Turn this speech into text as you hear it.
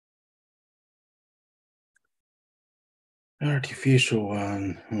Artificial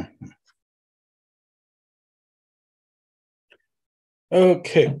one.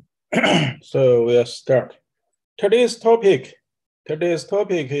 Okay, so we'll start. Today's topic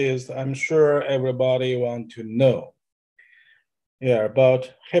is, I'm sure everybody want to know,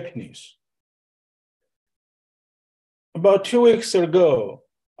 about happiness. About 2 weeks ago,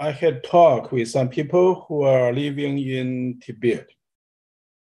 I had talk with some people who are living in Tibet.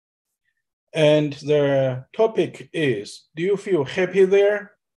 And the topic is, do you feel happy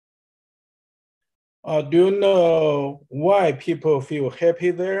there? Do you know why people feel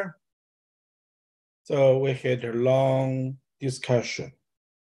happy there? So we had a long discussion.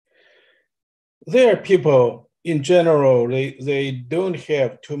 There are people, in general, they don't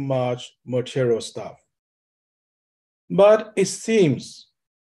have too much material stuff. But it seems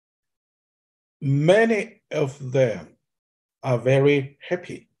many of them are very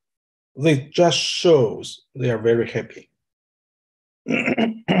happy. They just shows they are very happy.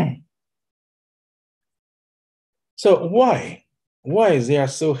 So why? Why they are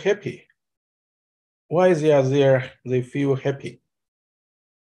so happy? Why they are there, they feel happy?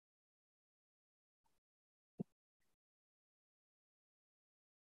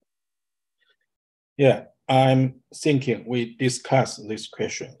 Yeah, I'm thinking we discuss these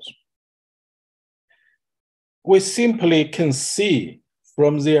questions. We simply can see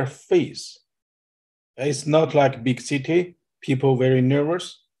from their face. It's not like big city, people very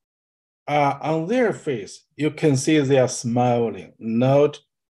nervous. On their face, you can see they are smiling, not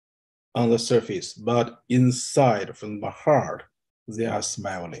on the surface, but inside from the heart, they are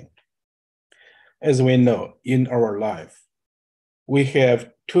smiling. As we know, in our life, we have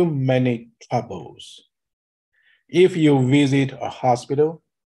too many troubles. If you visit a hospital,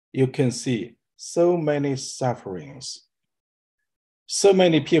 you can see so many sufferings. So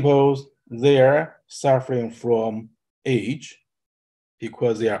many people there suffering from age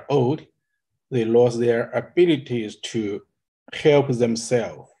because they are old. They lost their abilities to help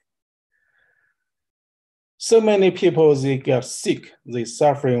themselves. So many people, they get sick. They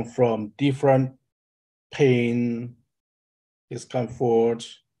suffering from different pain, discomfort,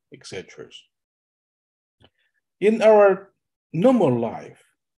 etc. In our normal life,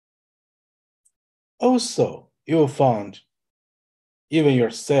 also you'll find even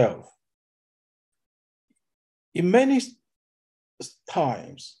yourself, in many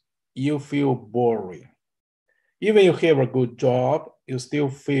times, you feel boring. Even you have a good job, you still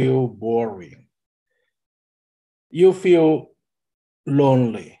feel boring. You feel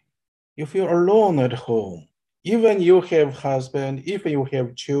lonely. You feel alone at home. Even you have husband, even you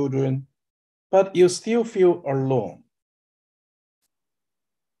have children, but you still feel alone.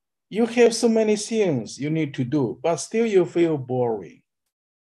 You have so many things you need to do, but still you feel boring.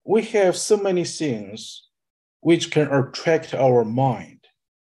 We have so many things which can attract our mind,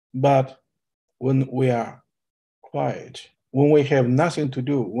 but when we are quiet, when we have nothing to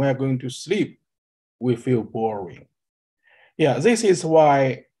do, when we are going to sleep, we feel boring. Yeah, this is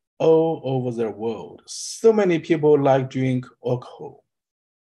why all over the world, so many people like drink alcohol.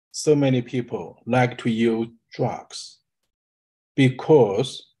 So many people like to use drugs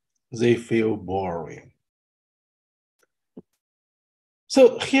because they feel boring.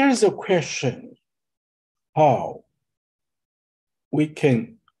 So here's a question: how we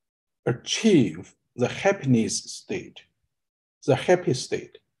can achieve the happiness state, the happy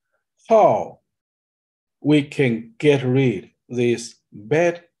state? How we can get rid of these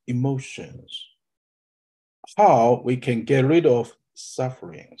bad emotions? How we can get rid of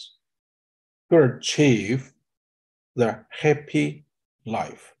sufferings to achieve the happy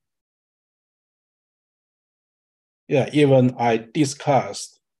life? Yeah, even I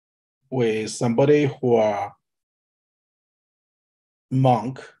discussed with somebody who are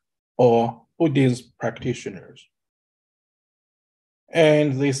monk or Buddhist practitioners.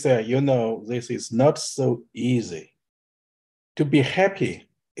 And they say, this is not so easy. To be happy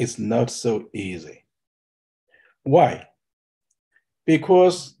is not so easy. Why?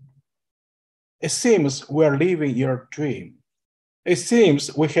 Because it seems we're living your dream. It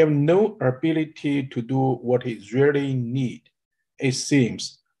seems we have no ability to do what is really need. It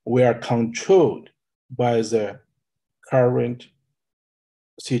seems we are controlled by the current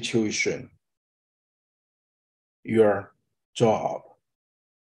situation, your job,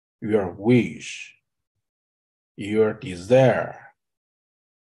 your wish, your desire,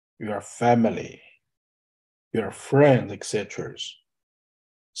 your family, your friends, etc.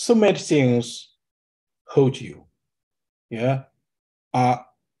 So many things hold you,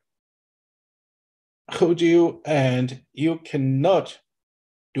 hold you, and you cannot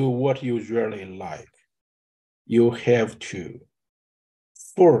do what you really like. you have to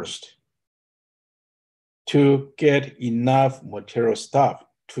first to get enough material stuff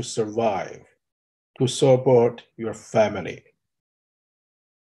to survive, to support your family,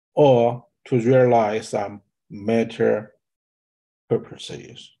 or to realize some matter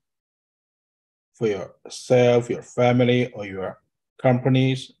purposes for yourself, your family, or your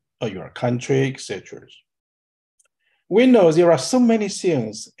companies, or your country, etc. We know there are so many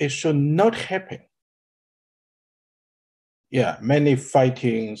things it should not happen. Yeah, many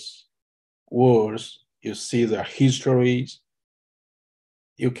fightings, wars, you see the histories.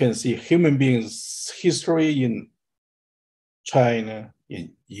 You can see human beings' history in China,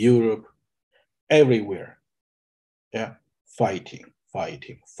 in Europe, everywhere. Yeah, fighting.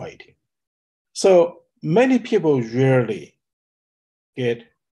 So many people rarely get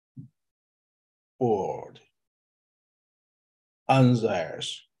bored,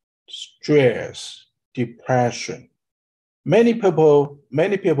 anxiety, stress, depression. Many people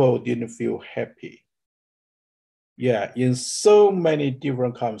didn't feel happy. Yeah, in so many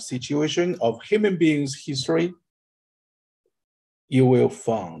different kind of situations of human beings' history, you would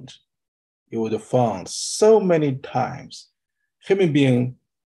find so many times human being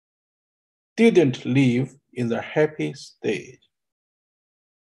didn't live in the happy state.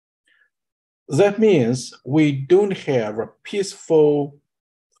 That means we don't have a peaceful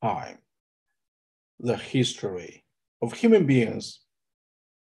time. The history of human beings,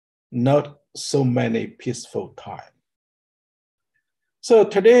 not so many peaceful time. So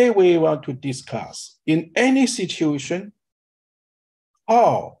today we want to discuss in any situation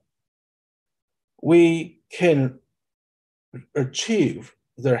how we can achieve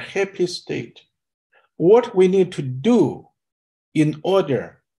the happy state, what we need to do in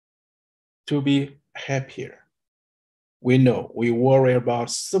order to be happier. We know we worry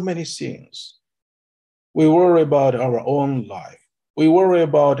about so many things. We worry about our own life. We worry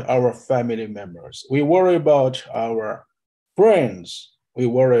about our family members. We worry about our friends. We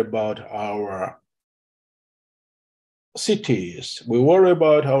worry about our cities. We worry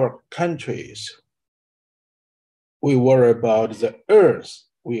about our countries. We worry about the earth.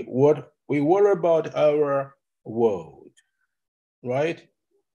 We worry about our world, right?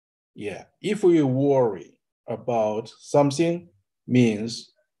 Yeah. If we worry about something,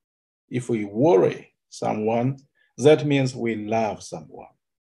 means if we worry someone, that means we love someone.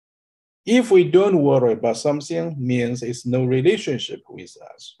 If we don't worry about something, means it's no relationship with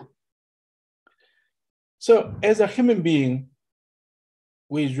us. So as a human being,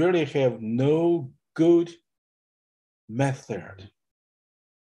 we really have no good method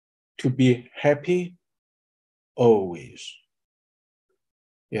to be happy always.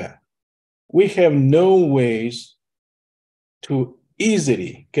 Yeah. We have no ways to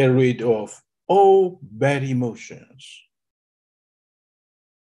easily get rid of all bad emotions.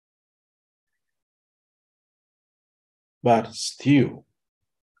 But still,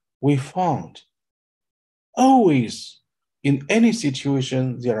 we found always in any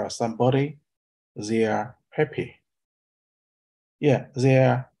situation, there are somebody, they are happy. Yeah, they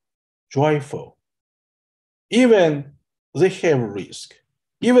are joyful. Even they have risk,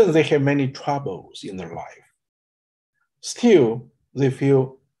 even they have many troubles in their life. Still, they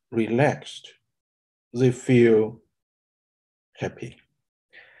feel relaxed. They feel happy.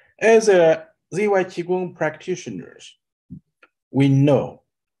 As a ZY Qigong practitioners, we know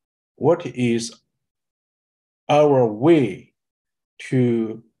what is our way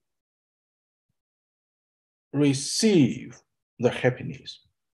to receive the happiness.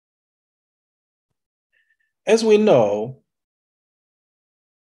 As we know,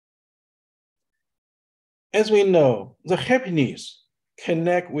 the happiness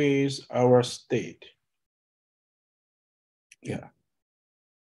connect with our state. Yeah.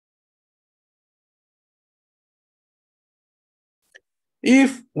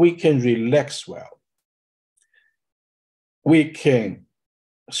 If we can relax well, we can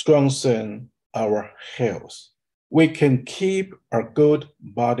strengthen our health. We can keep our good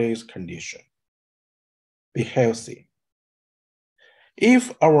body's condition, be healthy.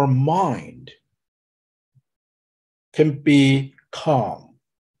 If our mind can be calm,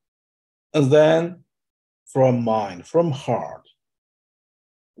 and then from mind, from heart,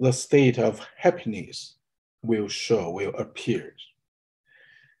 the state of happiness will appear.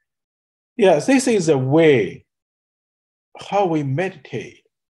 Yes, this is a way how we meditate.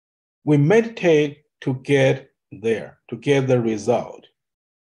 We meditate to get there, to get the result.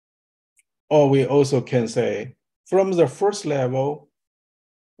 Or we also can say, from the first level,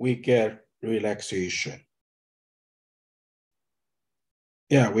 we get relaxation.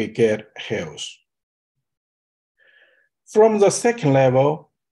 Yeah, we get health. From the second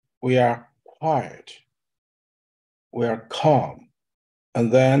level, we are quiet, we are calm,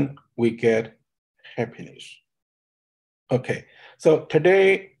 and then we get happiness. Okay, so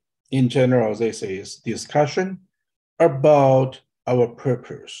today, in general, this is discussion about our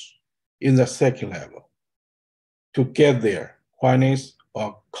purpose in the second level to get there, quietness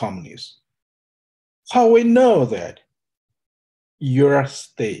or calmness. How we know that your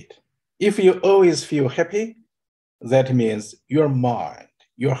state, if you always feel happy, that means your mind,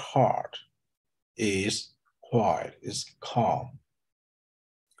 your heart is quiet, is calm.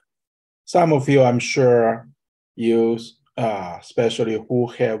 Some of you, I'm sure, you, especially who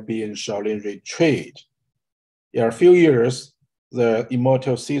have been Shaolin retreat, in a few years, the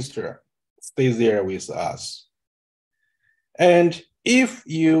immortal sister stays there with us. And if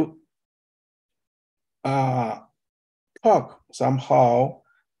you talk somehow,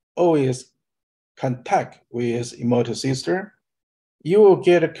 always contact with immortal sister, you will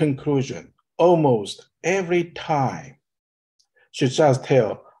get a conclusion almost every time. She just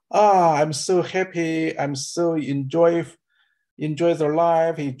tell, I'm so happy, I'm so enjoy the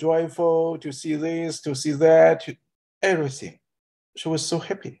life, joyful to see this, to see that, everything. She was so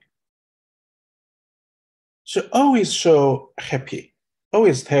happy. She always show happy,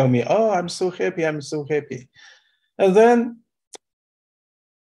 always tell me, I'm so happy, I'm so happy. And then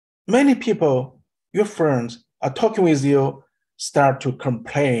many people, your friends, are talking with you, start to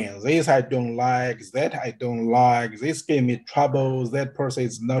complain. This I don't like, that I don't like, this gave me trouble, that person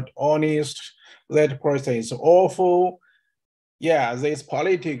is not honest, that person is awful. Yeah, this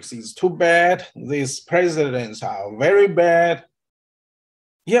politics is too bad, these presidents are very bad.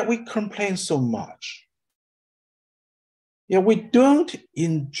 Yeah, we complain so much. Yeah, we don't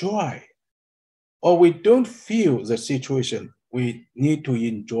enjoy or we don't feel the situation. We need to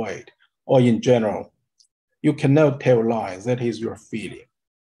enjoy it. Or in general, you cannot tell lies. That is your feeling.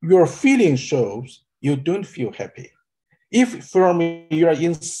 Your feeling shows you don't feel happy. If from your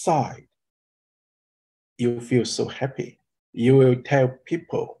inside, you feel so happy, you will tell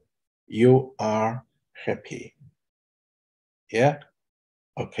people you are happy. Yeah?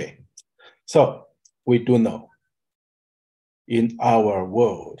 Okay. So we do know in our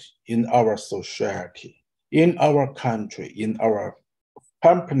world, in our society, in our country, in our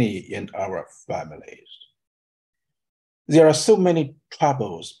company, in our families, there are so many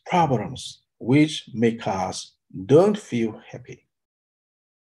troubles, problems, which make us don't feel happy.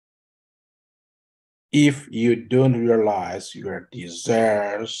 If you don't realize your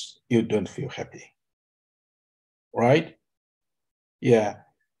desires, you don't feel happy, right? Yeah,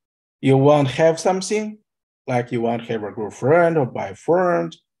 you want to have something, like you want to have a girlfriend or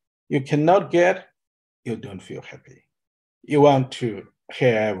boyfriend, you cannot get, you don't feel happy. You want to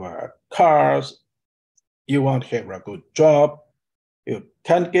have cars, you want to have a good job, you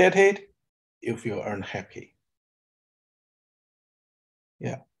can't get it, you feel unhappy.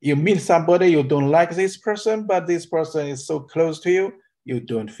 Yeah, you meet somebody, you don't like this person, but this person is so close to you, you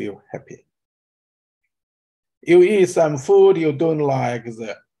don't feel happy. You eat some food, you don't like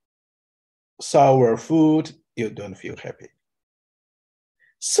the sour food, you don't feel happy.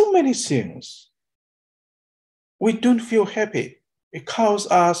 So many things. We don't feel happy. It causes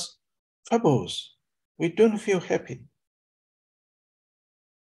us troubles. We don't feel happy.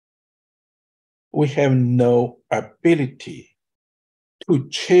 We have no ability to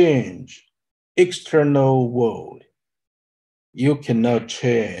change external world. You cannot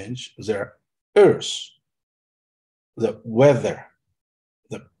change the earth, the weather,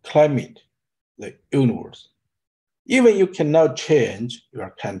 the climate, the universe. Even you cannot change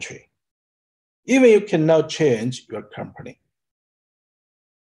your country. Even you cannot change your company.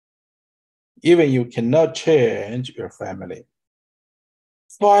 Even you cannot change your family.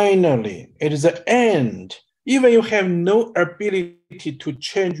 Finally, it is the end. Even you have no ability to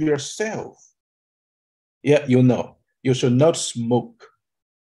change yourself. Yeah, you know, you should not smoke.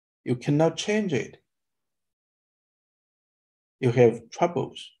 You cannot change it. You have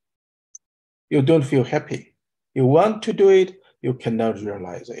troubles. You don't feel happy. You want to do it, you cannot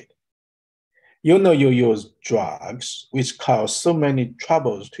realize it. You know you use drugs, which cause so many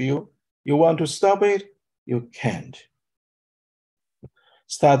troubles to you. You want to stop it, you can't.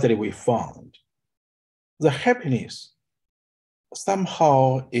 Sadly, we found the happiness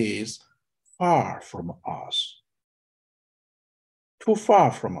somehow is far from us, too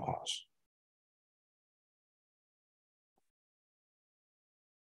far from us.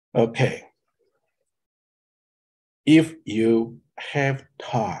 Okay, if you have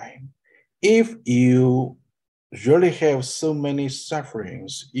time, if you really have so many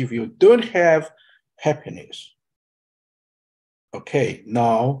sufferings, if you don't have happiness, Okay,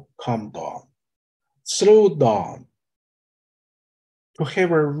 now calm down. Slow down. To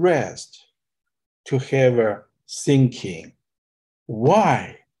have a rest, to have a thinking.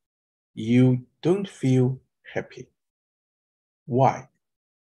 Why you don't feel happy? Why?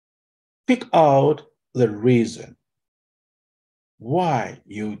 Pick out the reason why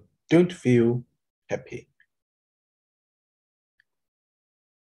you don't feel happy.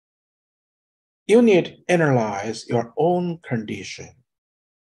 You need to analyze your own condition,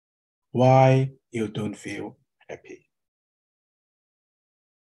 why you don't feel happy.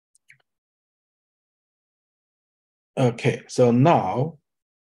 Okay, so now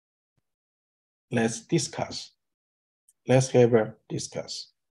let's discuss. Let's have a discuss.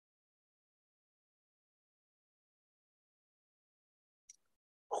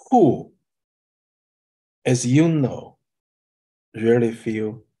 Who, as you know, really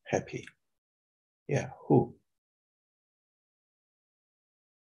feel happy? Yeah, who?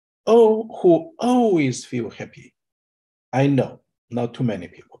 Oh, who always feel happy? I know, not too many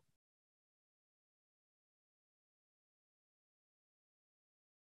people.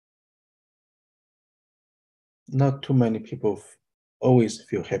 Not too many people always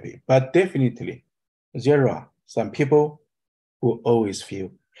feel happy, but definitely there are some people who always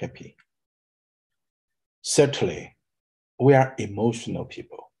feel happy. Certainly, we are emotional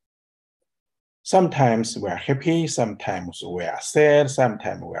people. Sometimes we are happy, sometimes we are sad,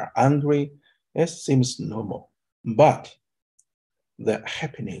 sometimes we are angry. It seems normal. But the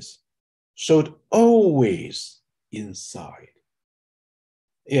happiness should always inside.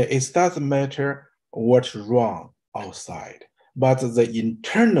 Yeah, it doesn't matter what's wrong outside, but the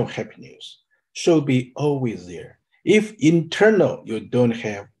internal happiness should be always there. If internal you don't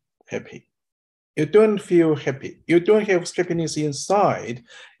have happy, you don't feel happy, you don't have happiness inside,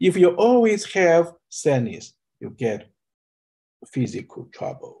 if you always have sadness, you get physical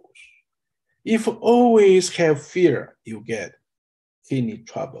troubles. If you always have fear, you get kidney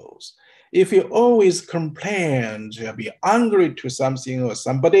troubles. If you always complain, you'll be angry to something or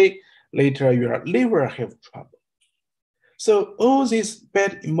somebody, later your liver have trouble. So all these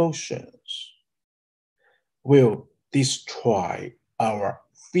bad emotions will destroy our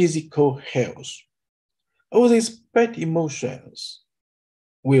physical health. All these bad emotions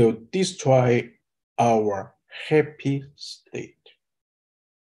will destroy our happy state.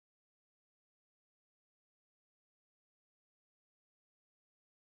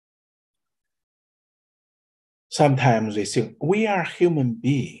 Sometimes they think we are human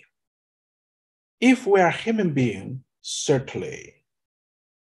beings. If we are human beings, certainly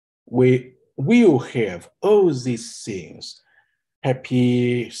we will have all these things,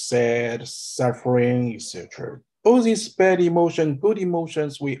 happy, sad, suffering, etc. All these bad emotions, good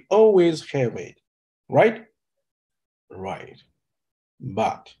emotions, we always have it, right? Right.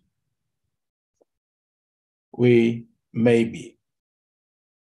 But we maybe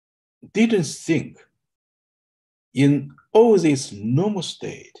didn't think in all this normal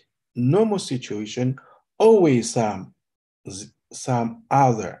state, normal situation, always some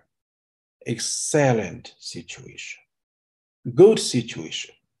other excellent situation, good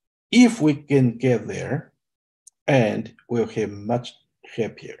situation. If we can get there, and we'll have much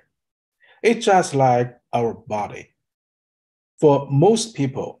happier. It's just like our body. For most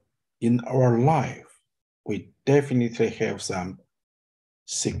people in our life, we definitely have some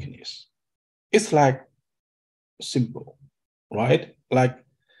sickness. It's like simple, right? Like,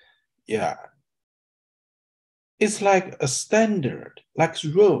 yeah, it's like a standard, like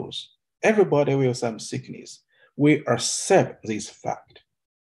rules. Everybody will have some sickness. We accept this fact.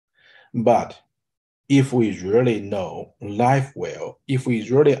 But if we really know life well, if we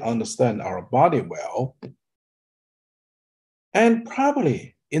really understand our body well, and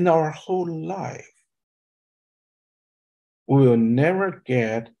probably in our whole life, we will never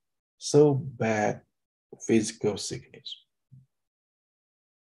get so bad physical sickness.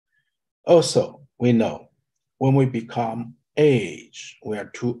 Also, we know when we become age, we are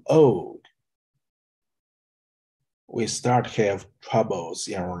too old, we start to have troubles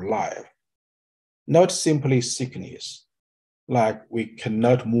in our life. Not simply sickness, like we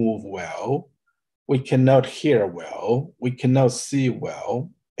cannot move well, we cannot hear well, we cannot see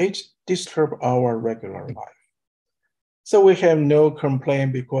well. It disturbs our regular life. So we have no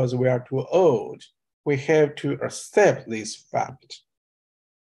complaint because we are too old. We have to accept this fact,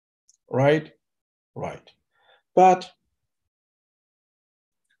 right? Right. But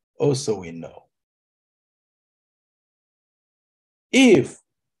also we know if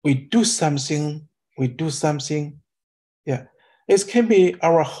we do something, yeah, it can be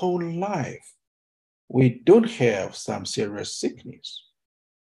our whole life. we don't have some serious sickness.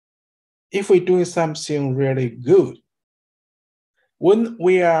 If we're doing something really good, when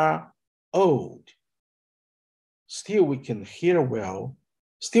we are old, still we can hear well,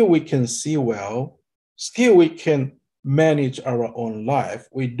 still we can see well, still we can manage our own life.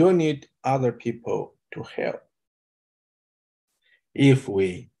 We don't need other people to help. If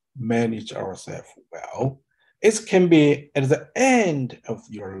we manage ourselves well, it can be at the end of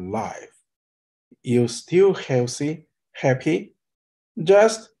your life, you're still healthy, happy,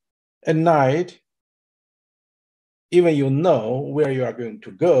 just at night, even you know where you are going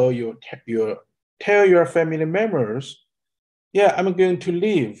to go, you tell your family members, yeah, I'm going to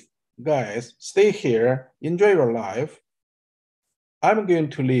leave. Guys, stay here, enjoy your life. I'm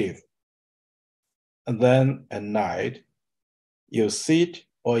going to leave. And then at night, you sit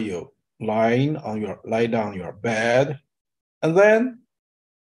or you lie down on your bed, and then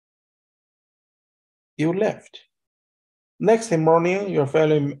you left. Next morning, your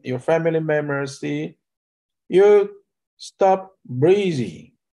family members see you stop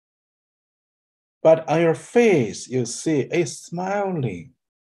breathing. But on your face, you see a smiling,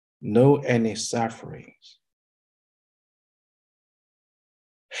 no any sufferings.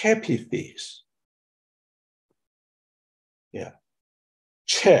 Happy face. Yeah.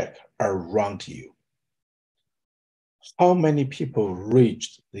 Check around you. How many people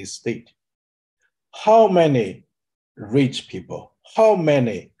reached this state? How many rich people? How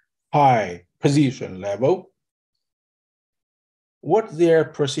many high position level? What's their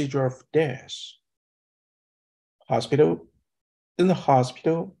procedure of death? Hospital, in the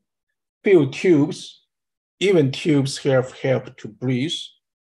hospital, few tubes, even tubes have help to breathe,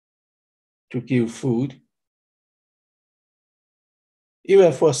 to give food.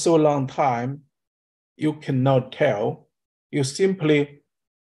 Even for so long time, you cannot tell. You simply,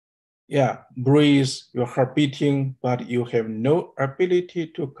 breathe, your heart beating, but you have no ability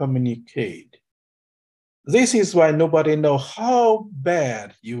to communicate. This is why nobody knows how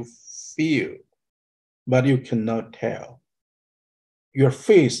bad you feel, but you cannot tell. Your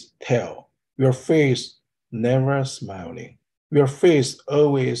face tell. Your face never smiling. Your face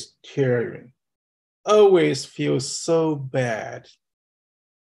always tearing. Always feels so bad.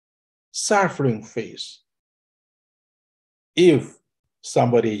 Suffering face. If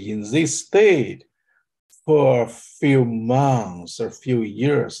somebody in this state for a few months or few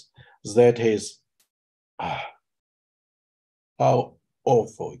years, that is how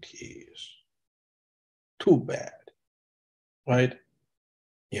awful it is. Too bad, right?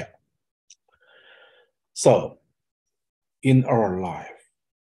 Yeah. So in our life,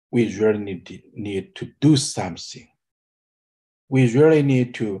 we really need to do something. We really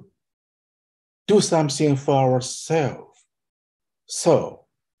need to do something for ourselves. So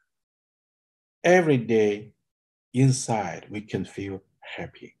every day inside, we can feel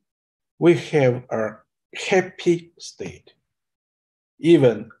happy. We have a happy state,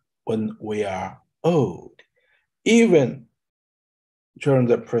 even when we are old, even during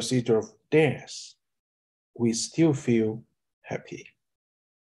the procedure of death, we still feel happy.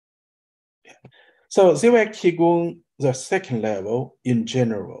 So Zero Qigong, the second level in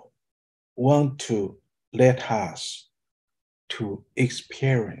general, want to let us to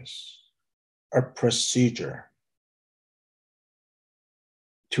experience a procedure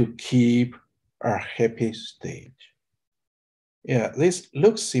to keep a happy state. Yeah, this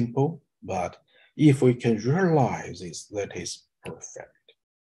looks simple, but if we can realize this, that is perfect,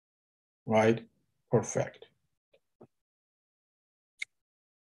 right? Perfect.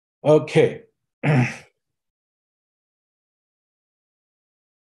 Okay.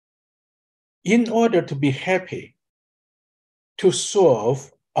 In order to be happy, to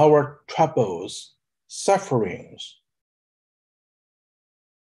solve our troubles, sufferings,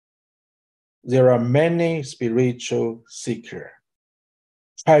 there are many spiritual seekers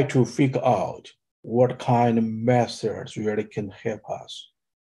try to figure out what kind of methods really can help us.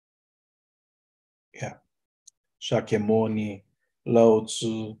 Yeah, Shakyamuni, Lao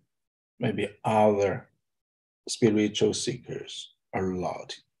Tzu, maybe other spiritual seekers, a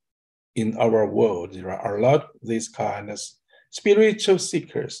lot. In our world, there are a lot of these kinds of spiritual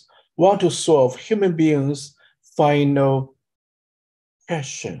seekers want to solve human beings' final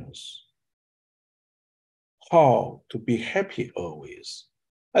questions. How to be happy always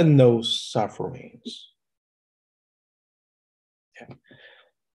and no sufferings. Yeah.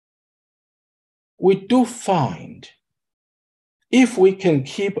 We do find if we can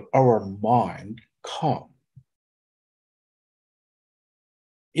keep our mind calm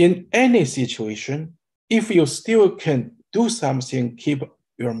in any situation, if you still can do something, keep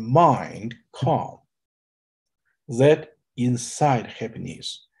your mind calm, that inside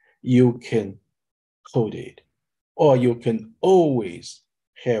happiness, you can hold it, or you can always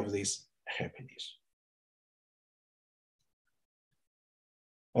have this happiness.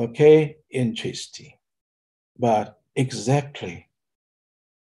 Okay, interesting. But exactly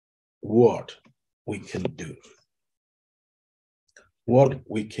what we can do, what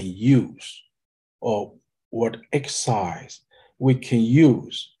we can use, or what exercise we can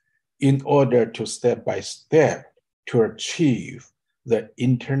use in order to step by step to achieve the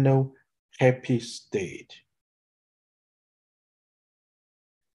internal happy state.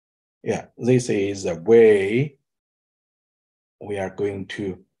 Yeah, this is a way we are going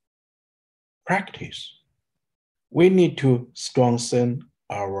to practice. We need to strengthen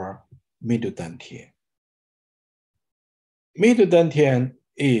our middle dantian. Middle dantian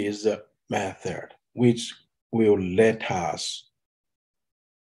is a method which will let us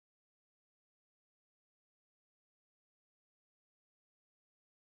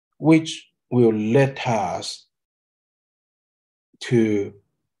to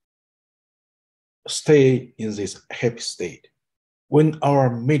stay in this happy state. When our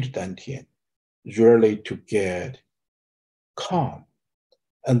mid-dantian really to get calm,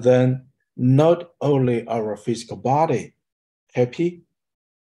 and then not only our physical body happy,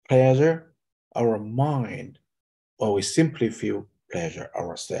 pleasure, our mind, or we simply feel pleasure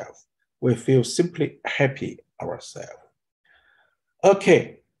ourselves. We feel simply happy ourselves.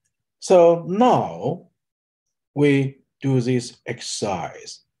 Okay, so now we do this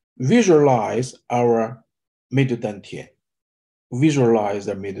exercise. Visualize our mid-dantian. Visualize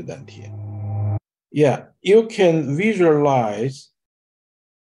the mid-dantian. Yeah, you can visualize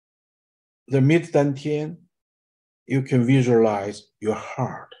the mid-dantian. You can visualize your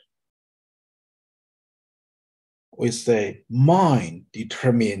heart. We say mind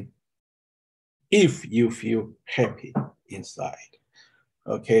determine if you feel happy inside.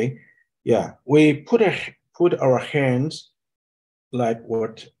 Okay, yeah, we put our hands like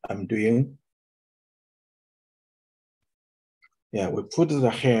what I'm doing. Yeah, we put the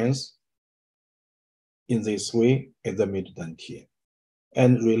hands in this way in the mid-dantian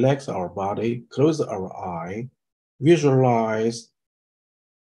and relax our body, close our eye, visualize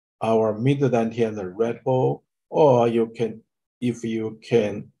our mid-dantian, the red ball, or you can, if you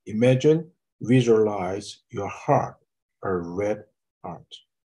can imagine, visualize your heart, a red heart.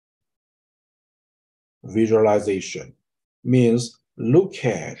 Visualization means look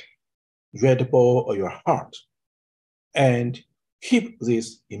at red ball or your heart and keep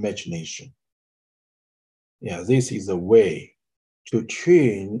this imagination. Yeah, this is a way to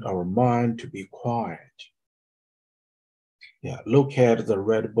train our mind to be quiet. Yeah, look at the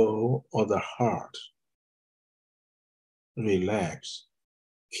red ball or the heart. Relax.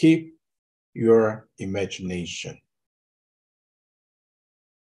 Keep your imagination.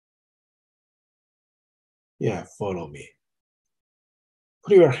 Yeah, follow me.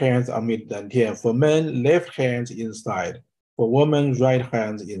 Put your hands on mid-dantian. For men, left hands inside. For women, right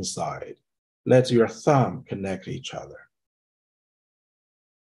hands inside. Let your thumb connect each other.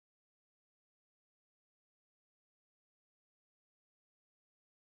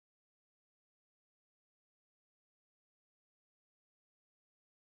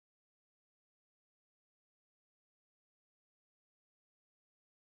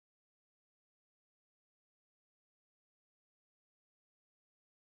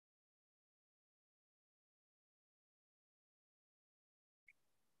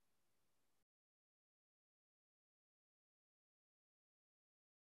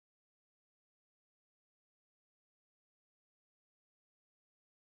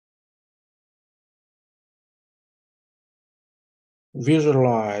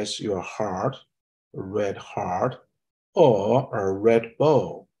 Visualize your heart, red heart, or a red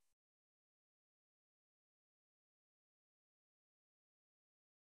ball.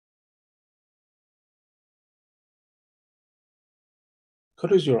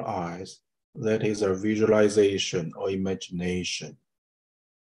 Close your eyes. That is a visualization or imagination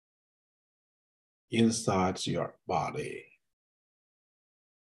inside your body.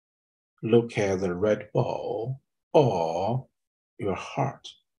 Look at the red ball or your heart,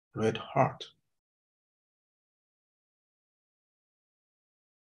 red heart.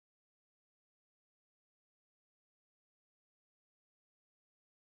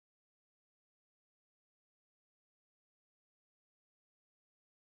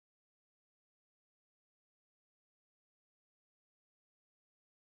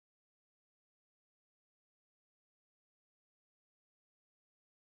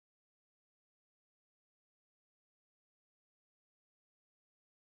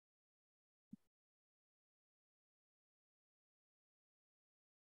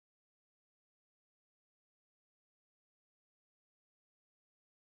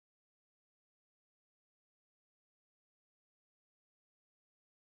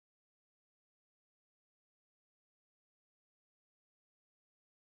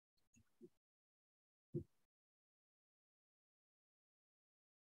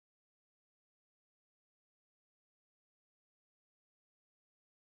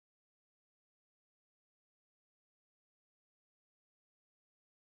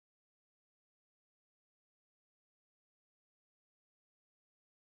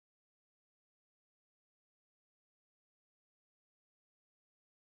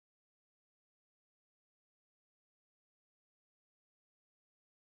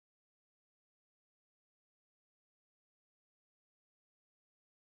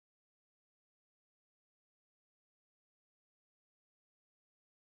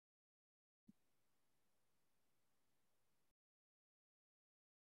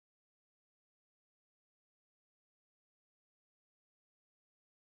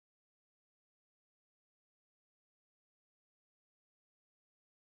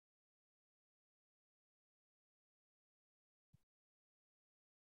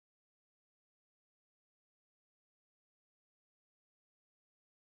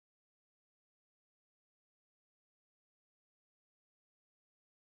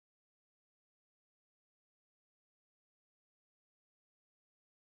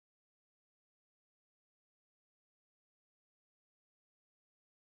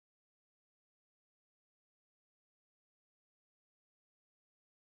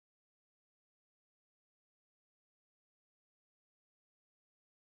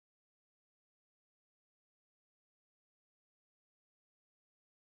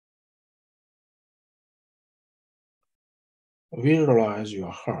 visualize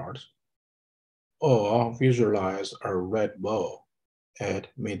your heart or visualize a red ball at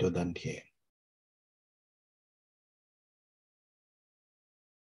middle dantian.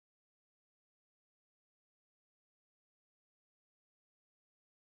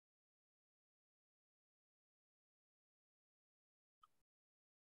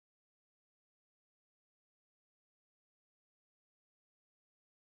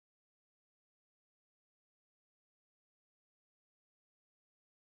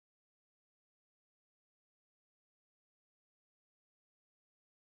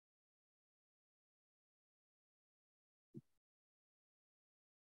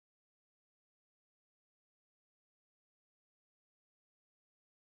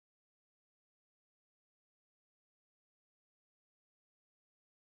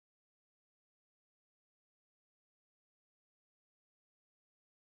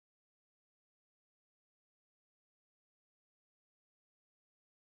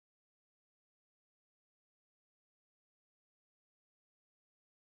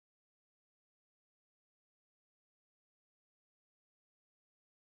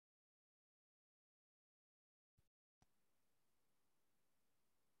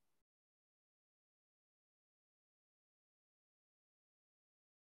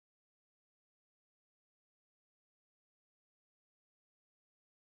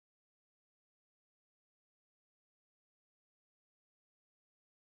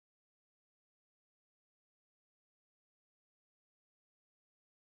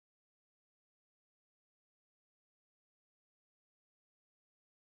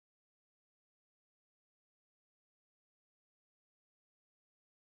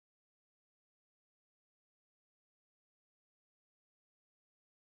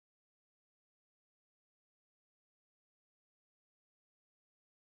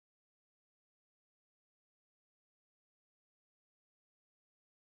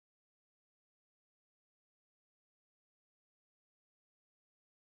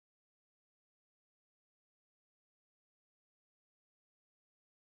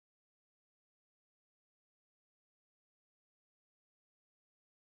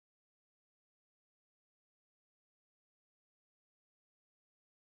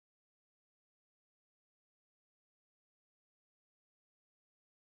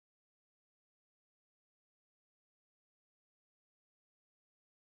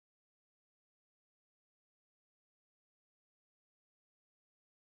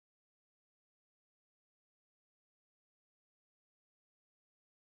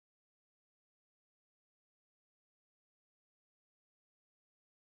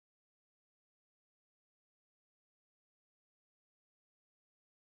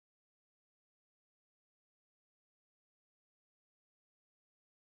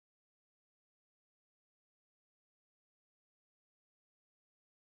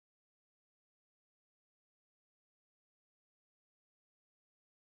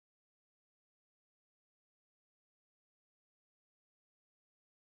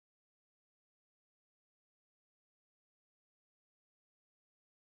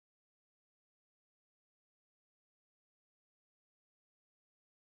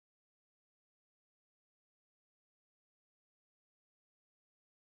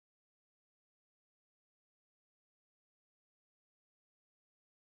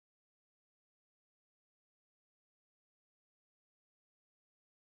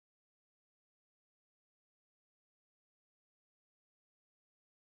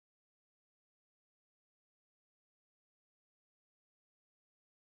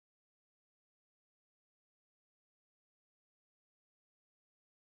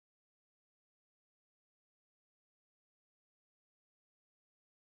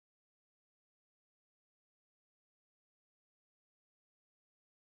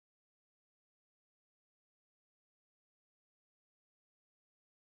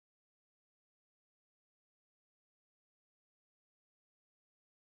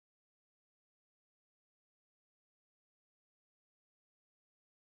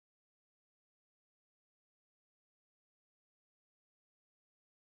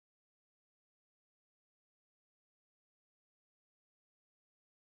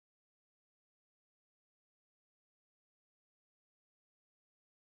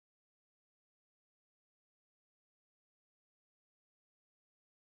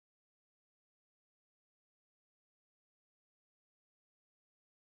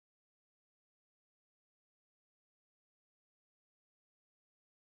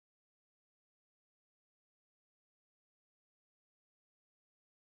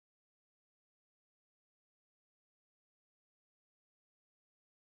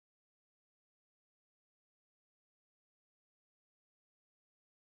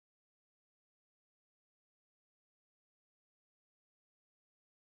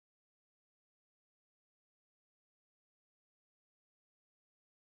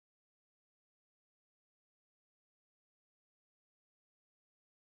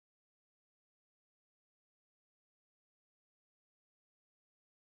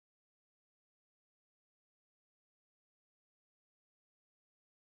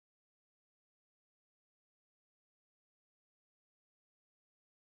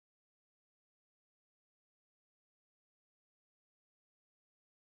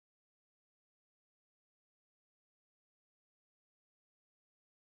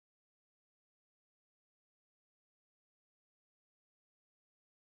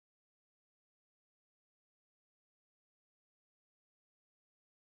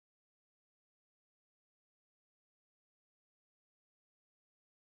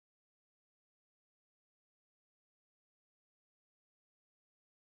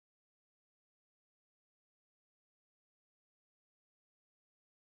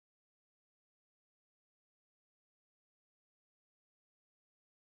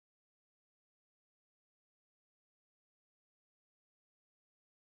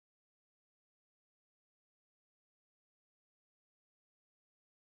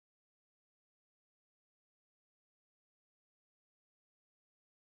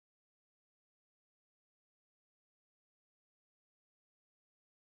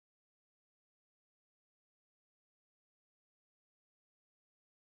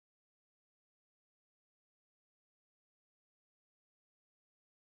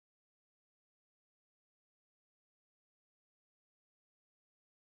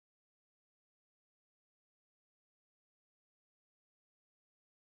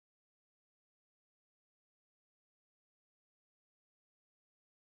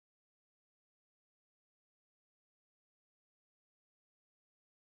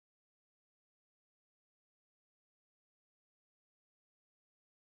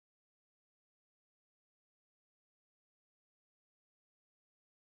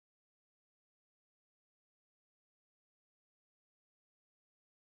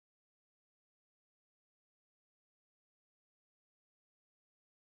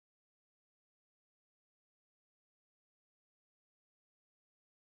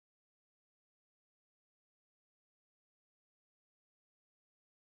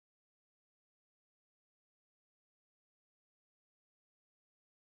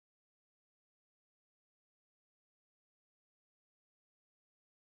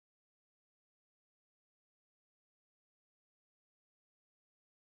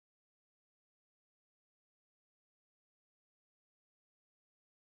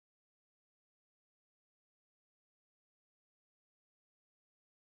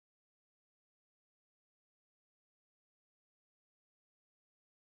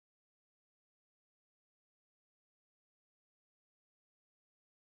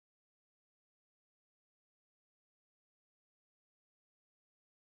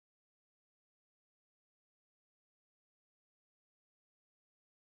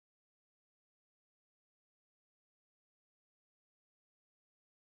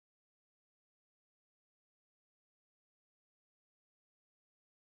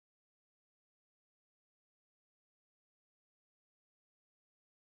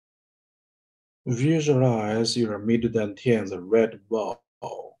 Visualize your mid-dantian's red ball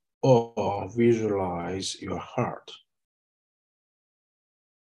or visualize your heart.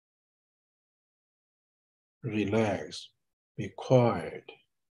 Relax, be quiet,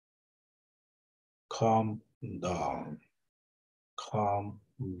 calm down, calm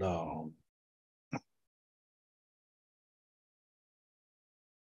down.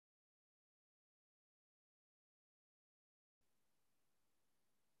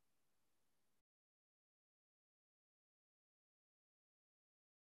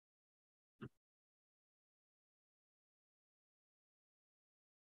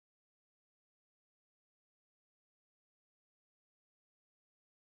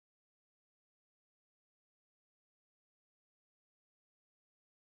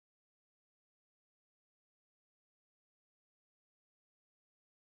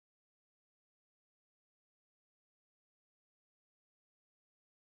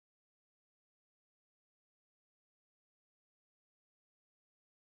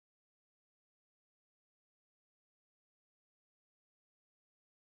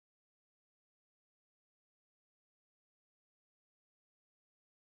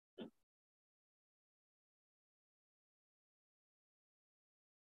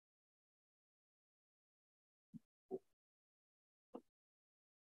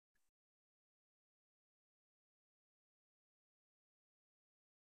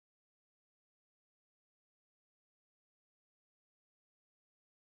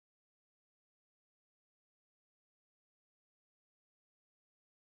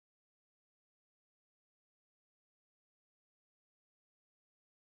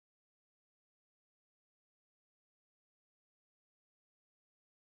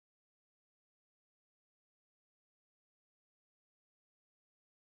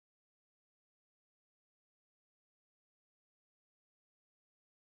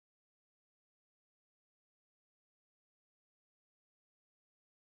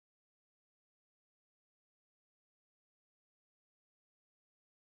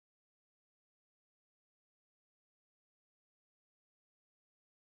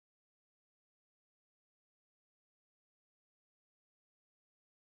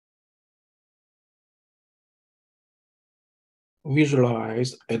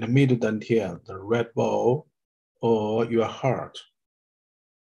 Visualize at the mid-dantian the red ball or your heart.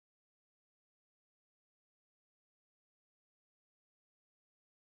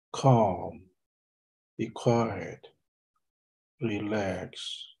 Calm, be quiet,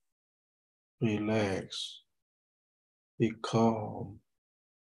 relax, relax, be calm,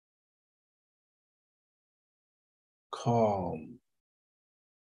 calm.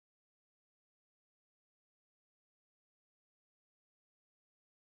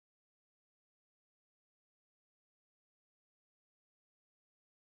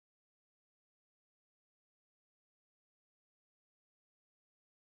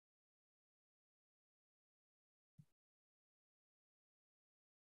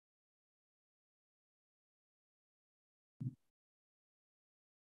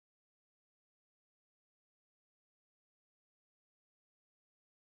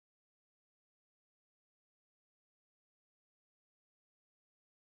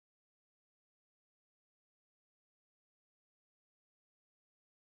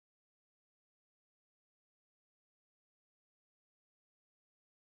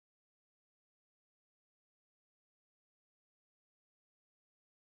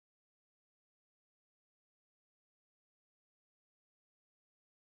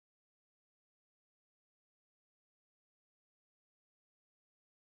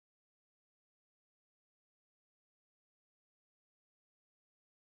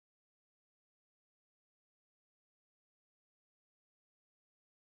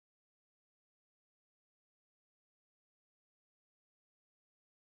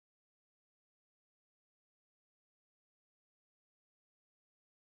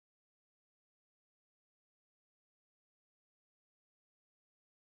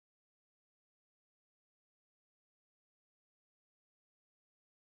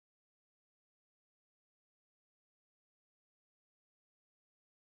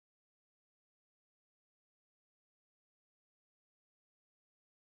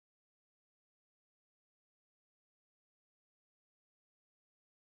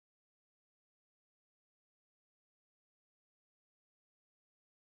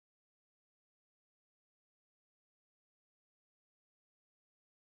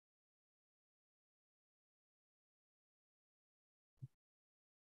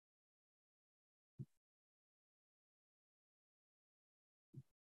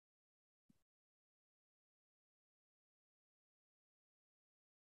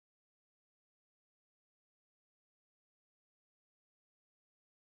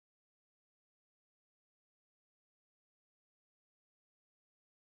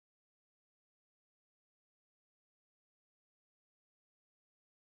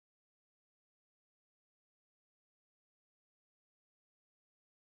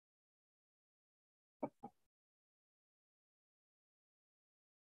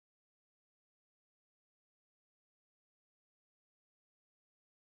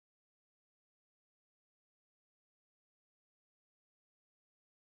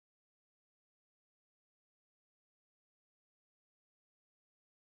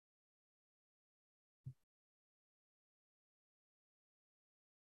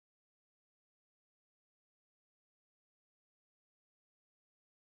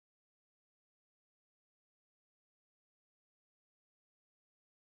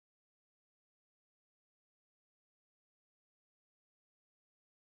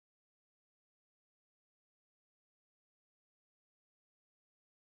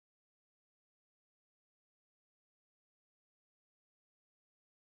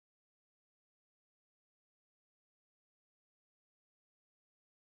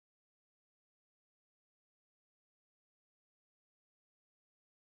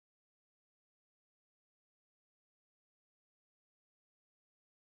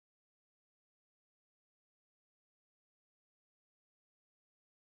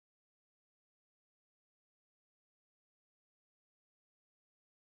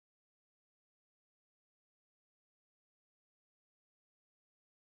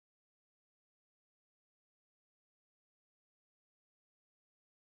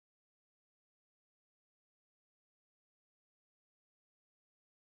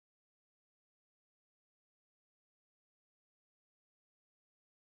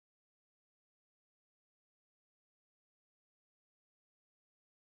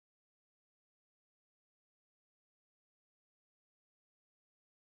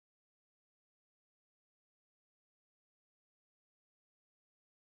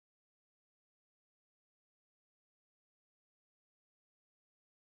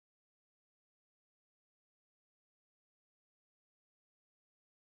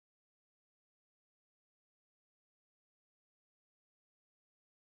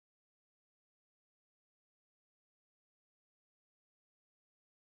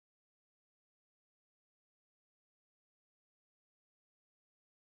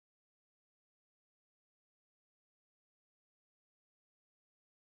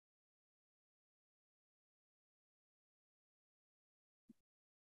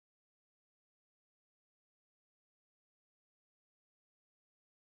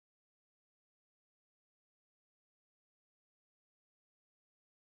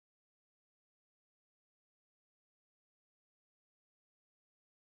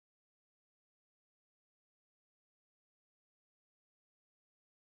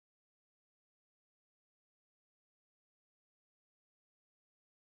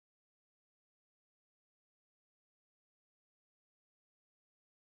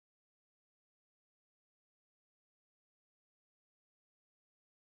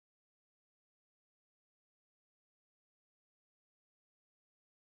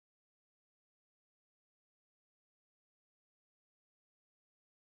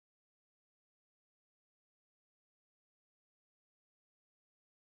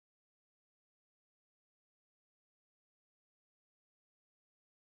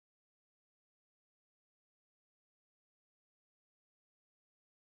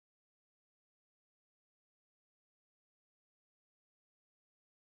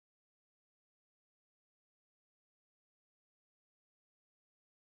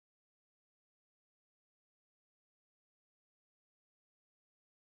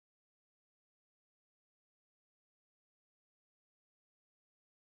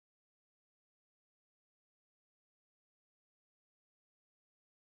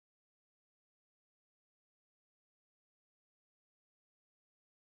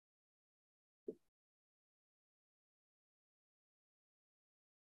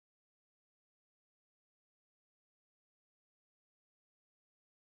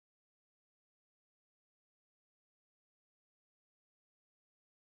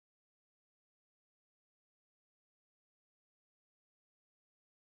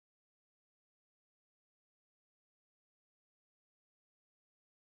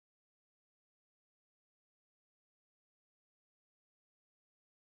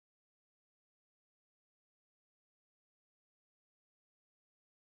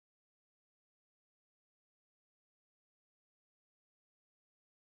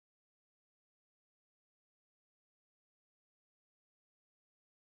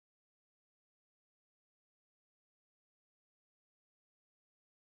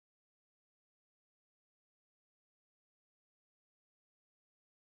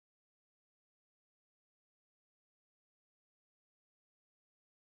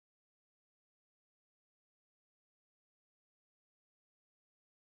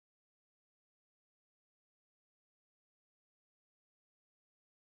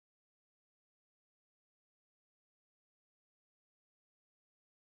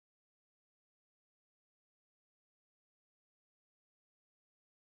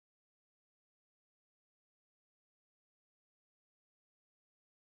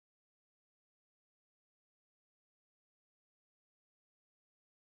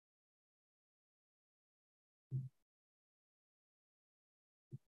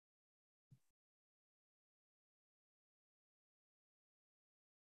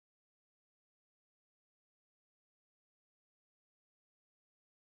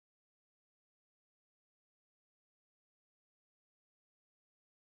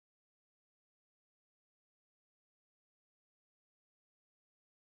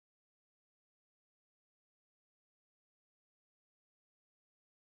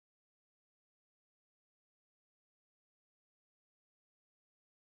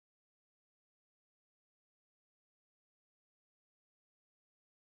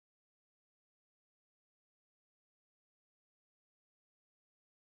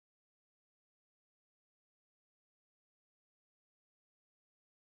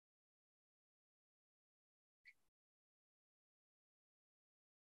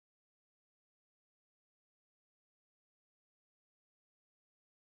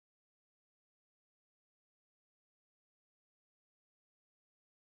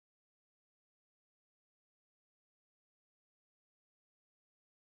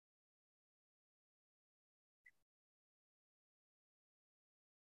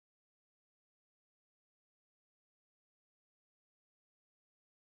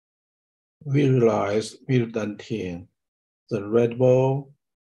 Visualize Mingtang, the red ball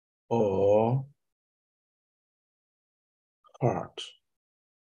or heart.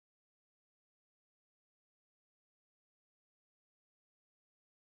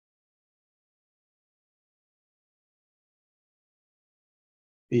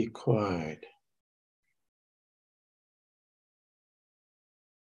 Be quiet.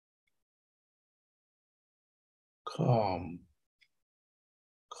 Calm.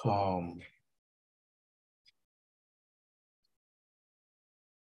 Calm.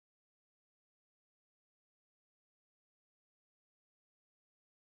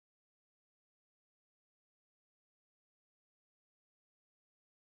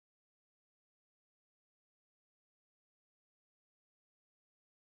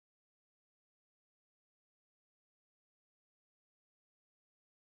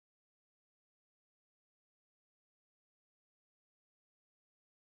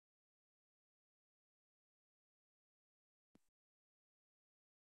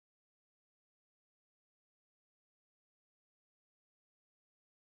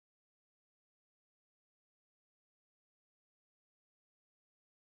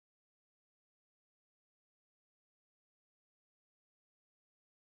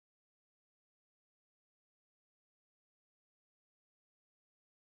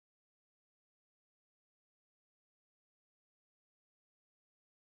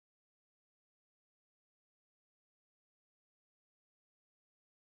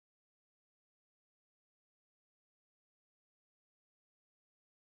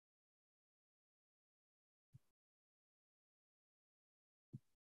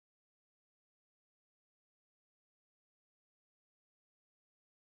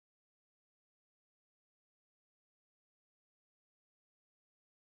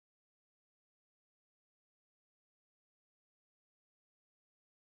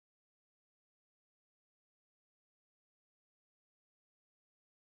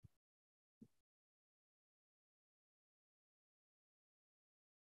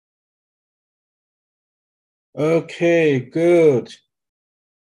 Okay, good.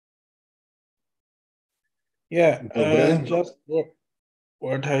 Yeah, just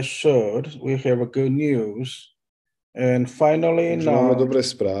what I showed, we have a good news. And finally Takže máme dobré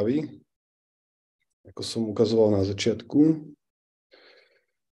správy, ako som ukazoval na začiatku.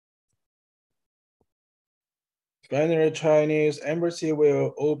 Finally, Chinese embassy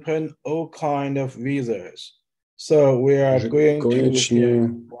will open all kind of visas. So we are going to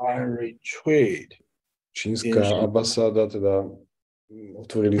have one retreat. Čínska ambasáda teda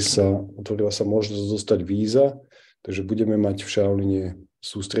otvorila sa možnosť dostať víza, takže budeme mať v Shaoline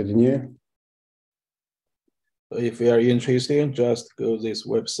sústredenie. So if you are interested, just go to this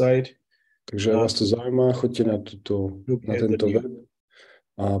website. Takže ak vás to zaujíma, choďte na tento web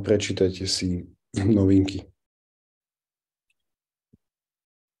a prečítajte si novinky.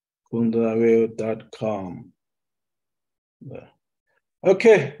 kundaville.com.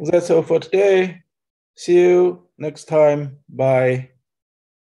 Okay, that's all for today. See you next time. Bye.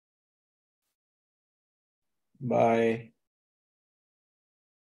 Bye.